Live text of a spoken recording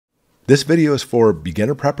This video is for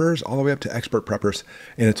beginner preppers all the way up to expert preppers,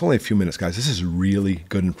 and it's only a few minutes, guys. This is really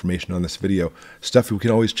good information on this video, stuff we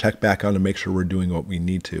can always check back on to make sure we're doing what we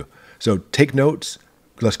need to. So take notes.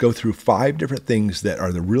 Let's go through 5 different things that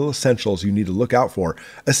are the real essentials you need to look out for,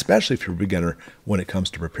 especially if you're a beginner when it comes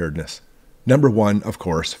to preparedness. Number 1, of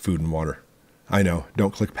course, food and water. I know,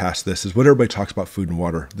 don't click past this. Is what everybody talks about, food and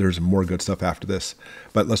water. There's more good stuff after this.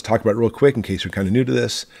 But let's talk about it real quick in case you're kind of new to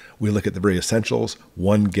this. We look at the very essentials,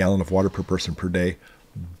 1 gallon of water per person per day,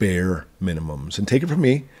 bare minimums. And take it from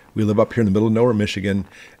me, we live up here in the middle of nowhere, Michigan,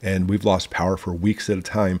 and we've lost power for weeks at a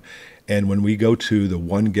time. And when we go to the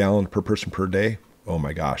 1 gallon per person per day, oh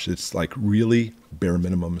my gosh, it's like really bare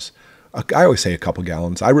minimums. I always say a couple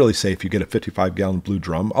gallons. I really say if you get a 55-gallon blue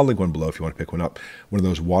drum, I'll link one below if you want to pick one up. One of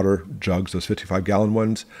those water jugs, those 55-gallon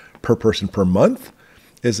ones per person per month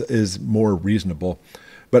is more reasonable.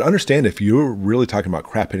 But understand, if you're really talking about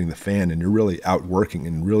crap hitting the fan and you're really out working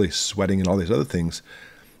and really sweating and all these other things,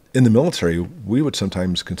 in the military, we would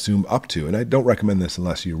sometimes consume up to, and I don't recommend this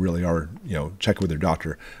unless you really are, checking with your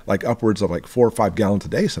doctor, like upwards of like 4 or 5 gallons a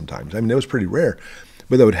day sometimes. I mean, it was pretty rare.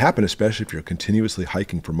 But that would happen, especially if you're continuously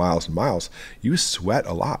hiking for miles and miles. You sweat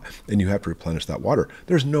a lot, and you have to replenish that water.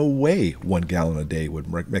 There's no way 1 gallon a day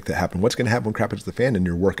would make that happen. What's going to happen when crap hits the fan and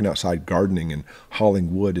you're working outside gardening and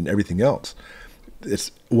hauling wood and everything else?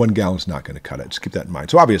 1 gallon's not going to cut it. Just keep that in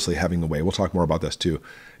mind. So obviously having a way, we'll talk more about this too,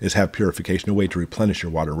 is have purification, a way to replenish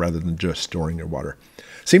your water rather than just storing your water.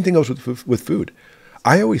 Same thing goes with food.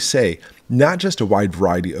 I always say, not just a wide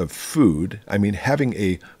variety of food. I mean, having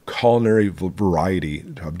a culinary variety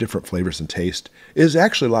of different flavors and taste is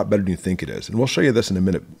actually a lot better than you think it is. And we'll show you this in a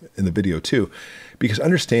minute in the video too, because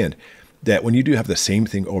understand that when you do have the same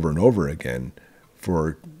thing over and over again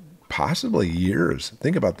for possibly years,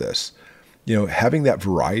 think about this. Having that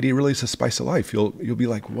variety really is the spice of life. You'll be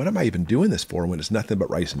like, what am I even doing this for when it's nothing but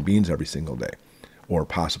rice and beans every single day? Or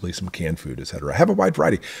possibly some canned food, etc. Have a wide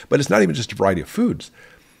variety, but it's not even just a variety of foods,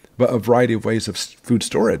 but a variety of ways of food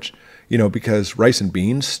storage, because rice and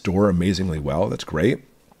beans store amazingly well. That's great.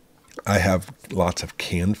 I have lots of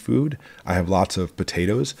canned food. I have lots of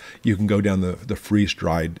potatoes. You can go down the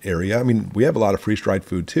freeze-dried area. I mean, we have a lot of freeze-dried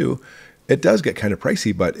food too. It does get kind of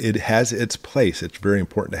pricey, but it has its place. It's very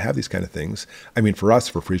important to have these kind of things. I mean, for us,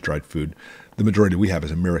 for freeze-dried food, the majority we have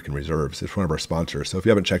is American Reserves. It's one of our sponsors. So if you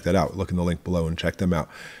haven't checked that out, look in the link below and check them out.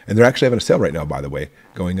 And they're actually having a sale right now, by the way,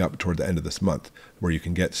 going up toward the end of this month, where you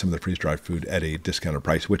can get some of the freeze-dried food at a discounted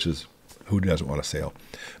price, which is who doesn't want a sale.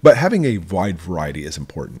 But having a wide variety is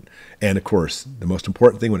important. And of course, the most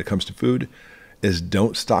important thing when it comes to food is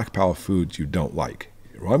don't stockpile foods you don't like.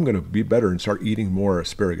 Well, I'm going to be better and start eating more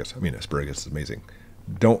asparagus. I mean, asparagus is amazing.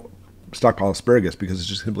 Don't stockpile asparagus because it's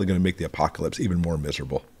just simply going to make the apocalypse even more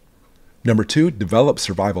miserable. Number 2, develop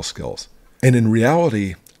survival skills. And in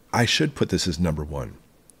reality, I should put this as number 1.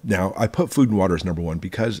 Now, I put food and water as number 1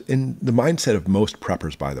 because in the mindset of most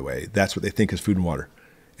preppers, by the way, that's what they think is food and water.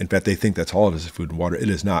 In fact, they think that's all it is food and water. It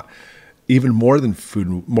is not. Even more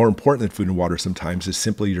important than food and water sometimes is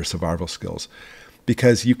simply your survival skills.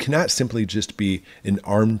 Because you cannot simply just be an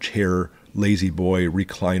armchair, lazy boy,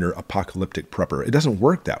 recliner, apocalyptic prepper. It doesn't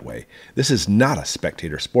work that way. This is not a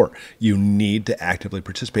spectator sport. You need to actively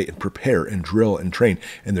participate and prepare and drill and train.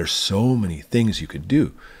 And there's so many things you could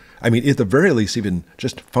do. I mean, at the very least, even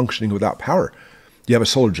just functioning without power. You have a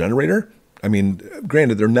solar generator? I mean,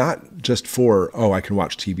 granted, they're not just for, I can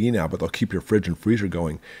watch TV now, but they'll keep your fridge and freezer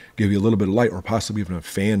going, give you a little bit of light, or possibly even a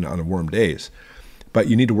fan on warm days. But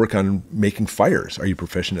you need to work on making fires. Are you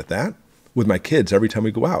proficient at that? With my kids, every time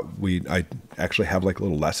we go out, I actually have like a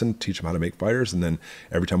little lesson, teach them how to make fires. And then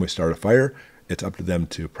every time we start a fire, it's up to them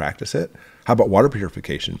to practice it. How about water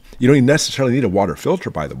purification? You don't even necessarily need a water filter,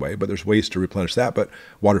 by the way, but there's ways to replenish that. But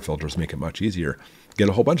water filters make it much easier. Get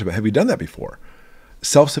a whole bunch of it. Have you done that before?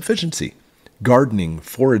 Self-sufficiency. Gardening,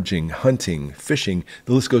 foraging, hunting, fishing,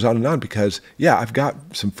 the list goes on, because yeah, I've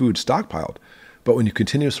got some food stockpiled. But when you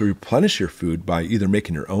continuously replenish your food by either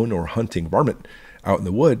making your own or hunting varmint out in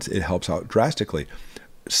the woods, it helps out drastically.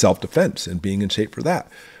 Self-defense and being in shape for that.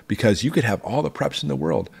 Because you could have all the preps in the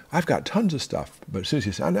world. I've got tons of stuff. But as soon as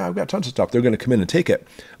you say, no, I've got tons of stuff, they're going to come in and take it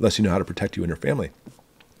unless you know how to protect you and your family.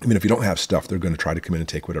 I mean, if you don't have stuff, they're going to try to come in and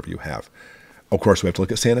take whatever you have. Of course, we have to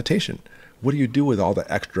look at sanitation. What do you do with all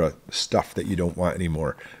the extra stuff that you don't want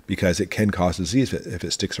anymore? Because it can cause disease if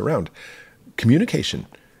it sticks around. Communication.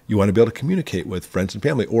 You want to be able to communicate with friends and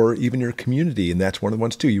family or even your community. And that's one of the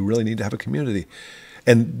ones too. You really need to have a community.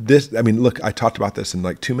 And this, I mean, look, I talked about this in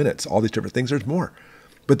like 2 minutes, all these different things. There's more.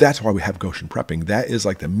 But that's why we have Goshen prepping. That is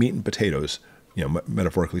like the meat and potatoes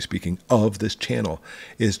metaphorically speaking, of this channel,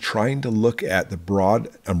 is trying to look at the broad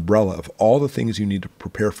umbrella of all the things you need to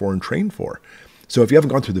prepare for and train for. So if you haven't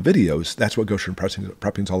gone through the videos, that's what Goshen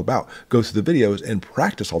prepping is all about. Go through the videos and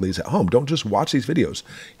practice all these at home. Don't just watch these videos.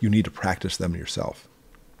 You need to practice them yourself.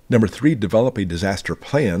 Number 3, develop a disaster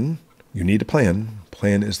plan. You need a plan.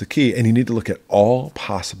 Plan is the key. And you need to look at all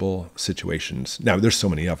possible situations. Now, there's so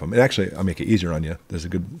many of them. And actually, I'll make it easier on you. There's a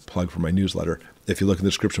good plug for my newsletter. If you look in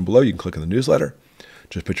the description below, you can click on the newsletter.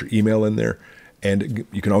 Just put your email in there. And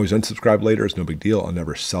you can always unsubscribe later. It's no big deal. I'll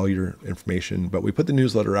never sell your information. But we put the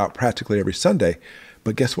newsletter out practically every Sunday.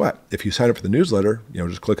 But guess what? If you sign up for the newsletter,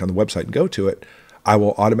 just click on the website and go to it, I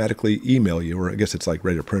will automatically email you, or I guess it's like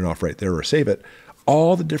ready to print off right there or save it,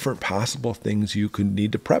 all the different possible things you could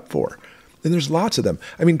need to prep for. And there's lots of them.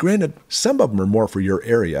 I mean, granted, some of them are more for your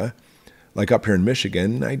area. Like up here in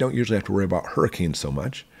Michigan, I don't usually have to worry about hurricanes so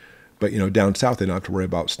much. But, down south, they don't have to worry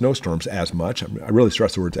about snowstorms as much. I really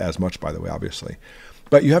stress the words as much, by the way, obviously.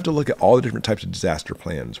 But you have to look at all the different types of disaster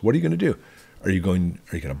plans. What are you going to do? Are you going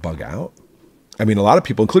to bug out? I mean, a lot of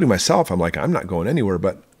people, including myself, I'm like, I'm not going anywhere.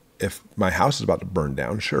 But if my house is about to burn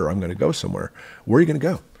down, sure, I'm going to go somewhere. Where are you going to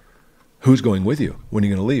go? Who's going with you? When are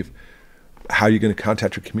you going to leave? How are you going to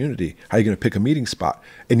contact your community? How are you going to pick a meeting spot?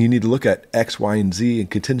 And you need to look at X, Y, and Z and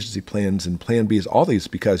contingency plans and plan Bs, all these,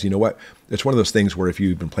 because you know what? It's one of those things where if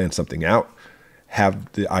you've been planning something out,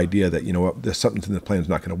 have the idea that, there's something in the plan is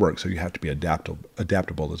not going to work. So you have to be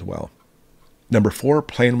adaptable as well. Number 4,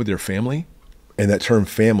 plan with your family. And that term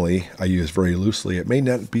family I use very loosely. It may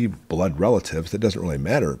not be blood relatives. That doesn't really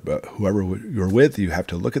matter. But whoever you're with, you have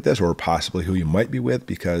to look at this, or possibly who you might be with,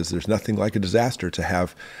 because there's nothing like a disaster to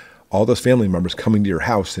have all those family members coming to your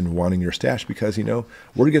house and wanting your stash, because,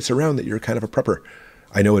 word gets around that you're kind of a prepper.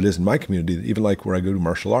 I know it is in my community. Even like where I go to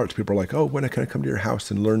martial arts, people are like, oh, when can I come to your house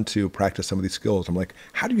and learn to practice some of these skills? I'm like,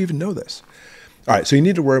 how do you even know this? All right, so you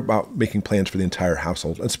need to worry about making plans for the entire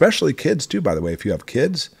household, especially kids too, by the way. If you have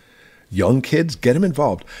kids, young kids, get them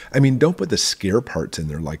involved. I mean, don't put the scare parts in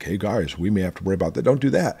there like, hey guys, we may have to worry about that. Don't do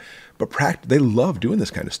that. But they love doing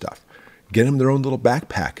this kind of stuff. Get them their own little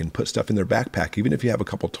backpack and put stuff in their backpack, even if you have a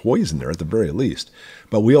couple toys in there at the very least.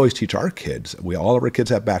 But we always teach our kids, all of our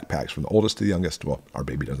kids have backpacks, from the oldest to the youngest. Well, our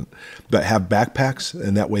baby doesn't, but have backpacks,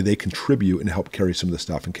 and that way they contribute and help carry some of the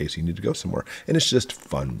stuff in case you need to go somewhere. And it's just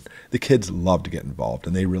fun. The kids love to get involved,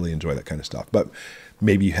 and they really enjoy that kind of stuff. But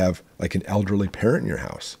maybe you have like an elderly parent in your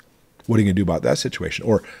house. What are you going to do about that situation?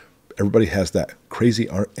 Or everybody has that crazy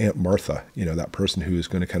Aunt Martha, that person who is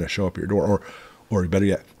going to kind of show up at your door, or better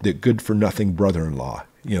yet, the good-for-nothing brother-in-law.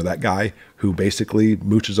 That guy who basically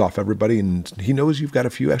mooches off everybody, and he knows you've got a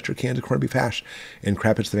few extra cans of corned beef hash, and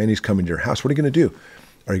crap hits the fan, he's coming to your house. What are you going to do?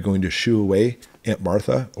 Are you going to shoo away Aunt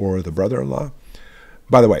Martha or the brother-in-law?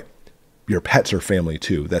 By the way, your pets are family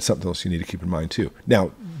too. That's something else you need to keep in mind too.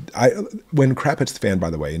 Now, when crap hits the fan, by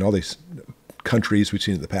the way, in all these countries we've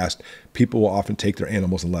seen in the past, people will often take their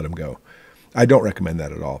animals and let them go. I don't recommend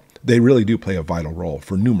that at all. They really do play a vital role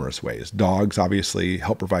for numerous ways. Dogs obviously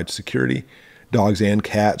help provide security. Dogs and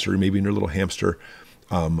cats, or maybe your little hamster,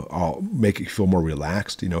 make you feel more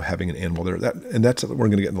relaxed, having an animal there. That's what we're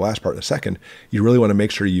going to get in the last part in a second. You really want to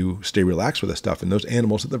make sure you stay relaxed with this stuff. And those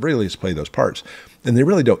animals, at the very least, play those parts. And they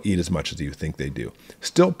really don't eat as much as you think they do.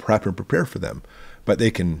 Still prep and prepare for them, but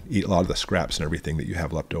they can eat a lot of the scraps and everything that you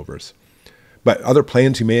have leftovers. But other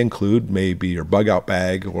plans you may include may be your bug out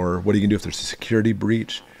bag, or what are you going to do if there's a security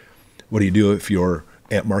breach? What do you do if your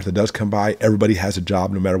Aunt Martha does come by? Everybody has a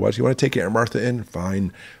job no matter what. You want to take Aunt Martha in?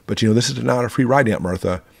 Fine. But this is not a free ride, Aunt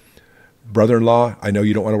Martha. Brother-in-law, I know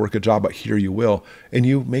you don't want to work a job, but here you will. And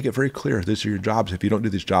you make it very clear, these are your jobs. If you don't do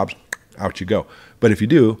these jobs, out you go. But if you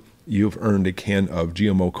do, you've earned a can of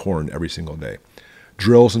GMO corn every single day.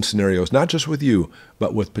 Drills and scenarios, not just with you,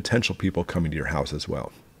 but with potential people coming to your house as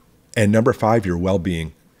well. And number 5, your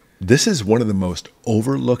well-being. This is one of the most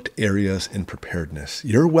overlooked areas in preparedness.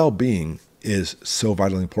 Your well-being is so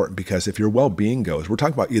vitally important, because if your well-being goes, we're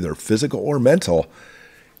talking about either physical or mental,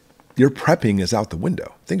 your prepping is out the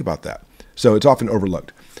window. Think about that. So it's often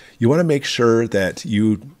overlooked. You want to make sure that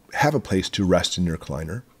you have a place to rest in your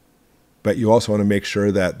recliner, but you also want to make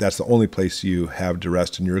sure that that's the only place you have to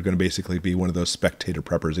rest, and you're going to basically be one of those spectator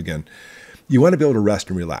preppers again. You want to be able to rest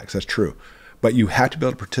and relax. That's true. But you have to be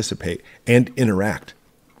able to participate and interact.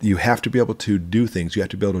 You have to be able to do things. You have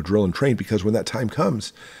to be able to drill and train, because when that time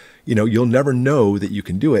comes, you'll never know that you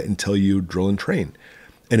can do it until you drill and train.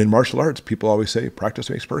 And in martial arts, people always say, practice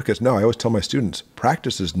makes perfect. No, I always tell my students,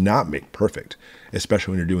 practice does not make perfect,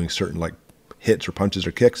 especially when you're doing certain like hits or punches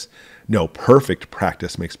or kicks. No, perfect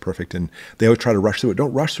practice makes perfect. And they always try to rush through it.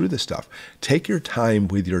 Don't rush through this stuff. Take your time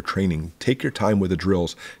with your training. Take your time with the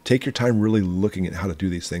drills. Take your time really looking at how to do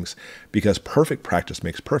these things, because perfect practice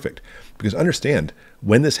makes perfect. Because understand,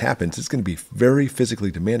 when this happens, it's going to be very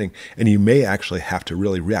physically demanding, and you may actually have to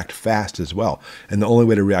really react fast as well. And the only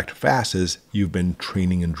way to react fast is you've been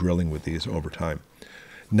training and drilling with these over time.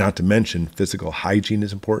 Not to mention, physical hygiene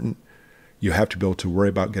is important. You have to be able to worry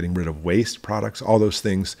about getting rid of waste products, all those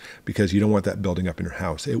things, because you don't want that building up in your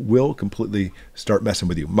house. It will completely start messing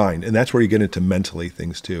with you, mind. And that's where you get into mentally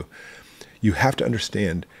things too. You have to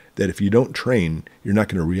understand that if you don't train, you're not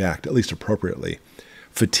going to react, at least appropriately.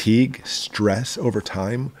 Fatigue, stress over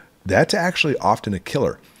time, that's actually often a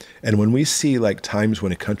killer. And when we see like times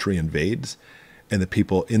when a country invades and the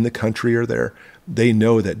people in the country are there, they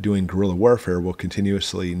know that doing guerrilla warfare will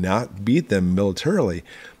continuously not beat them militarily,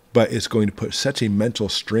 but it's going to put such a mental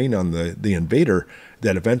strain on the invader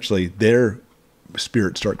that eventually their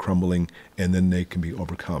spirits start crumbling and then they can be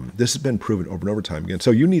overcome. This has been proven over and over time again.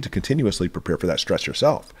 So you need to continuously prepare for that stress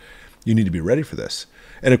yourself. You need to be ready for this.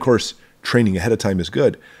 And of course, training ahead of time is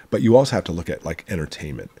good, but you also have to look at like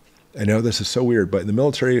entertainment. I know this is so weird, but in the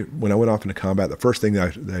military, when I went off into combat, the first thing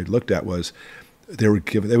that I looked at was they would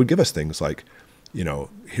give us things like, you know,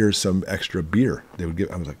 here's some extra beer. I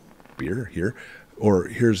was like, beer here? Or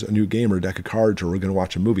here's a new game or a deck of cards, or we're going to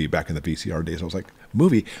watch a movie. Back in the VCR days, I was like,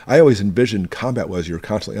 movie? I always envisioned combat was you're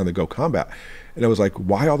constantly on the go combat. And I was like,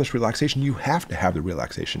 why all this relaxation? You have to have the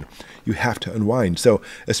relaxation. You have to unwind. So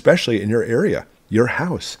especially in your area, your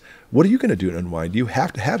house, what are you going to do to unwind? You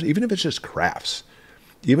have to have, even if it's just crafts,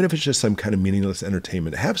 even if it's just some kind of meaningless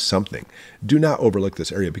entertainment, have something. Do not overlook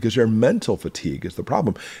this area, because your mental fatigue is the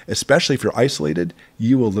problem. Especially if you're isolated,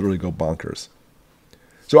 you will literally go bonkers.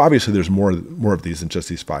 So obviously there's more of these than just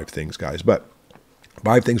these 5 things, guys, but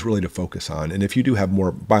 5 things really to focus on. And if you do have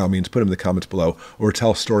more, by all means, put them in the comments below, or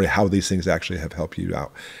tell a story how these things actually have helped you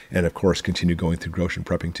out. And of course, continue going through Goshen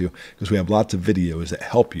prepping too, because we have lots of videos that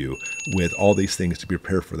help you with all these things to be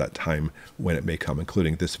prepared for that time when it may come,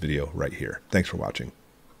 including this video right here. Thanks for watching.